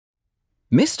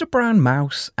Mr. Brown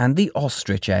Mouse and the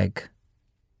Ostrich Egg.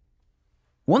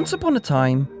 Once upon a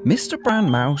time, Mr.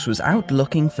 Brown Mouse was out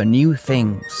looking for new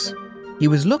things. He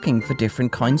was looking for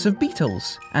different kinds of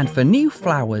beetles and for new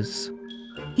flowers.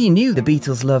 He knew the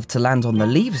beetles loved to land on the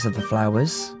leaves of the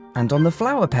flowers and on the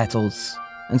flower petals,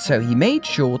 and so he made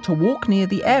sure to walk near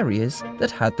the areas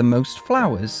that had the most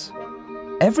flowers.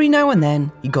 Every now and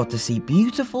then, he got to see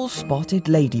beautiful spotted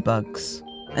ladybugs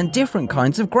and different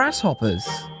kinds of grasshoppers.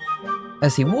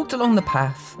 As he walked along the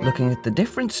path, looking at the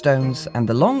different stones and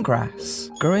the long grass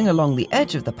growing along the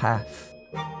edge of the path,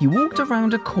 he walked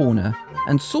around a corner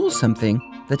and saw something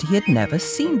that he had never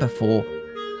seen before.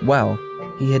 Well,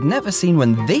 he had never seen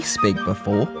one this big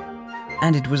before,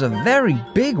 and it was a very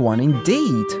big one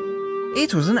indeed.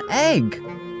 It was an egg.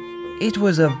 It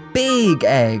was a big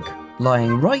egg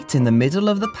lying right in the middle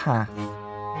of the path,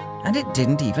 and it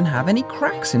didn't even have any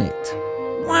cracks in it.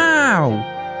 Wow,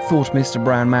 thought Mr.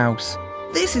 Brown Mouse.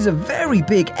 This is a very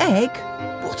big egg.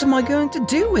 What am I going to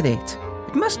do with it?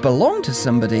 It must belong to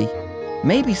somebody.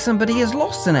 Maybe somebody has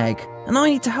lost an egg and I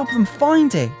need to help them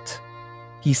find it.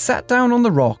 He sat down on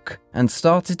the rock and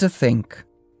started to think.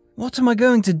 What am I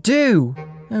going to do?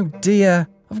 Oh dear,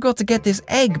 I've got to get this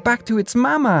egg back to its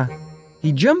mama.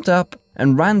 He jumped up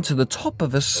and ran to the top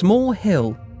of a small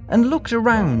hill and looked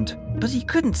around, but he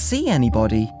couldn't see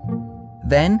anybody.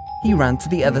 Then he ran to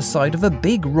the other side of a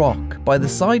big rock by the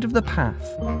side of the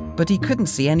path, but he couldn't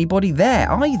see anybody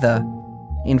there either.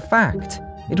 In fact,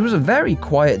 it was a very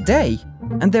quiet day,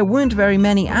 and there weren't very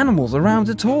many animals around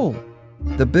at all.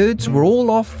 The birds were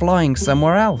all off flying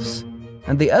somewhere else,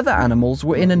 and the other animals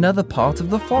were in another part of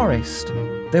the forest.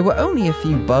 There were only a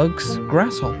few bugs,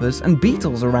 grasshoppers, and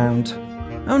beetles around.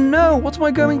 Oh no, what am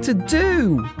I going to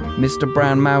do? Mr.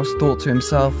 Brown Mouse thought to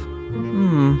himself.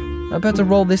 I better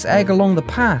roll this egg along the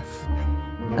path.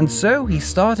 And so he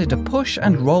started to push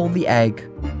and roll the egg.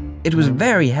 It was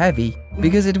very heavy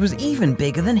because it was even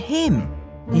bigger than him.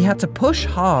 He had to push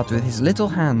hard with his little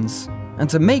hands and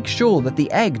to make sure that the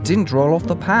egg didn't roll off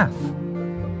the path.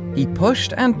 He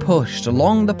pushed and pushed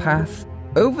along the path,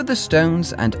 over the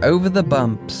stones and over the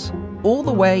bumps, all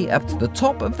the way up to the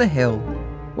top of the hill.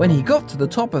 When he got to the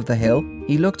top of the hill,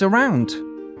 he looked around,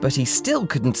 but he still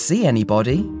couldn't see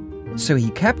anybody. So he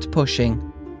kept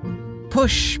pushing.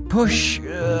 Push, push,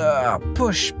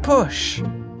 push, push,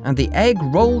 and the egg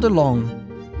rolled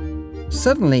along.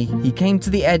 Suddenly, he came to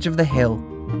the edge of the hill,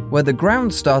 where the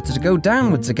ground started to go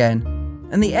downwards again,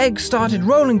 and the egg started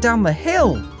rolling down the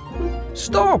hill.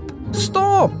 Stop!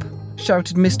 Stop!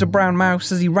 Shouted Mr. Brown Mouse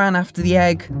as he ran after the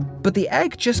egg, but the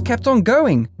egg just kept on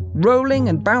going, rolling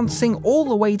and bouncing all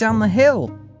the way down the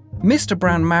hill. Mr.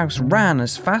 Brown Mouse ran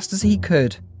as fast as he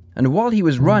could, and while he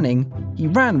was running, he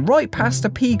ran right past a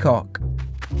peacock.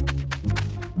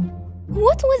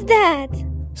 What was that?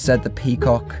 Said the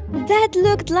peacock. That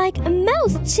looked like a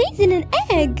mouse chasing an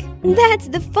egg. That's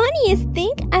the funniest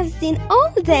thing I've seen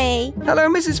all day. Hello,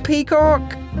 Mrs. Peacock!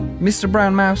 Mr.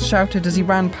 Brown Mouse shouted as he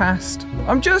ran past.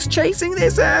 I'm just chasing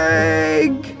this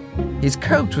egg! His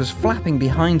coat was flapping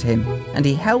behind him, and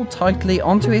he held tightly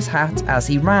onto his hat as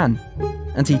he ran.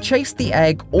 And he chased the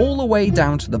egg all the way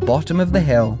down to the bottom of the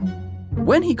hill.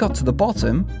 When he got to the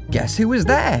bottom, guess who was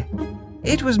there?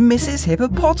 It was Mrs.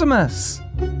 Hippopotamus.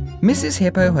 Mrs.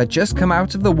 Hippo had just come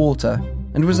out of the water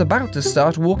and was about to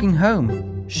start walking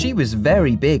home. She was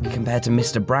very big compared to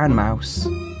Mr. Brown Mouse,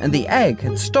 and the egg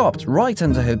had stopped right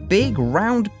under her big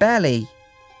round belly.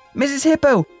 Mrs.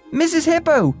 Hippo! Mrs.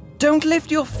 Hippo! Don't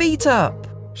lift your feet up!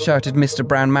 Shouted Mr.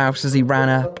 Brown Mouse as he ran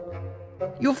up.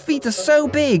 Your feet are so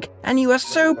big, and you are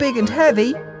so big and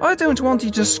heavy, I don't want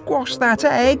you to squash that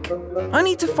egg. I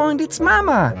need to find its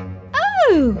mama.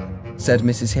 Oh, said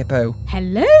Mrs. Hippo.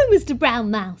 Hello, Mr. Brown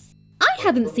Mouse. I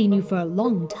haven't seen you for a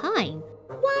long time.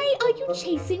 Why are you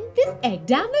chasing this egg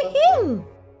down the hill?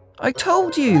 I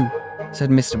told you, said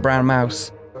Mr. Brown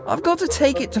Mouse. I've got to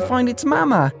take it to find its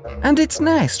mama and its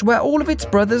nest where all of its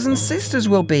brothers and sisters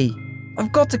will be.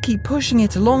 I've got to keep pushing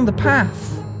it along the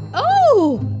path.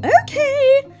 Oh,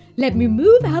 okay. Let me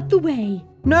move out the way.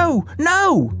 No,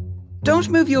 no! Don't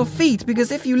move your feet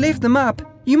because if you lift them up,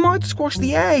 you might squash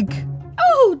the egg.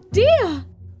 Oh dear,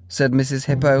 said Mrs.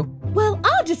 Hippo. Well,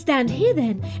 I'll just stand here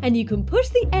then, and you can push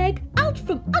the egg out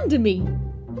from under me.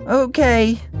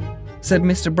 Okay, said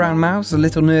Mr. Brown Mouse a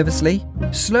little nervously.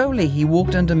 Slowly he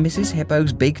walked under Mrs.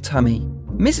 Hippo's big tummy.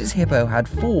 Mrs. Hippo had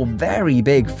 4 very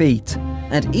big feet,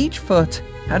 and each foot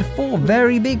had 4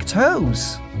 very big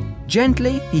toes.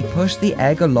 Gently, he pushed the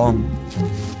egg along.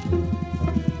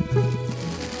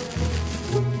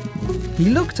 He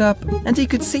looked up and he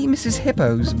could see Mrs.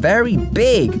 Hippo's very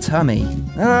big tummy.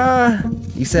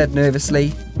 He said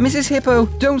nervously. Mrs. Hippo,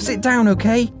 don't sit down,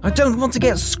 okay? I don't want to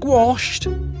get squashed,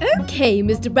 Okay,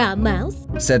 Mr. Brown Mouse.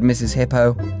 said Mrs.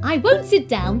 Hippo. I won't sit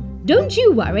down. Don't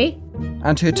you worry.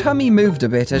 And her tummy moved a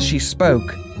bit as she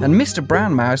spoke, and Mr.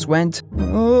 Brown Mouse went,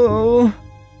 "Oh,"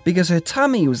 because her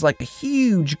tummy was like a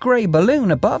huge grey balloon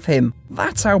above him.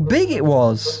 That's how big it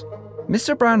was.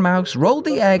 Mr. Brown Mouse rolled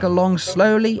the egg along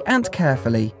slowly and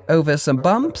carefully, over some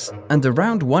bumps and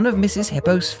around one of Mrs.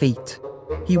 Hippo's feet.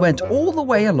 He went all the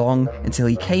way along until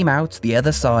he came out the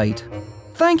other side.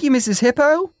 "Thank you, Mrs.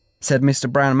 Hippo," said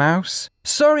Mr. Brown Mouse.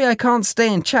 "Sorry I can't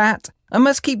stay and chat. I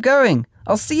must keep going.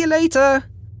 I'll see you later."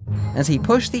 And he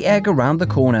pushed the egg around the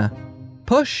corner.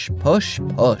 Push, push,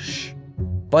 push.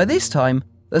 By this time,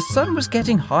 the sun was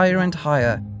getting higher and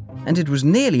higher, and it was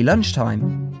nearly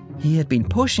lunchtime. He had been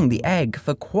pushing the egg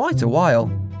for quite a while.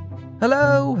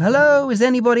 "Hello, hello, is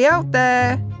anybody out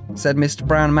there?" said Mr.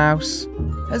 Brown Mouse.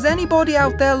 "Has anybody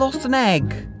out there lost an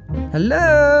egg?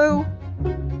 Hello?"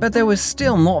 But there was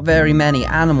still not very many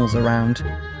animals around,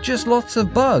 just lots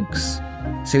of bugs.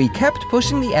 So he kept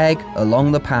pushing the egg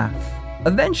along the path.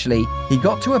 Eventually, he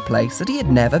got to a place that he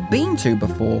had never been to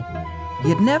before. He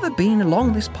had never been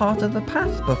along this part of the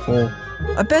path before.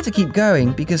 "I better keep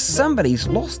going because somebody's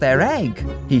lost their egg,"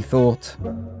 he thought.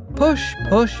 Push,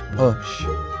 push, push.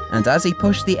 And as he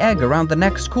pushed the egg around the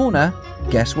next corner,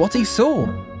 guess what he saw?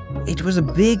 It was a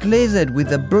big lizard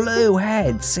with a blue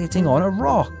head sitting on a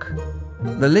rock.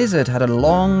 The lizard had a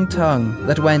long tongue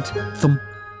that went thump,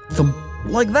 thump,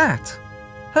 like that.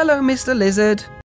 "Hello, Mr. Lizard,"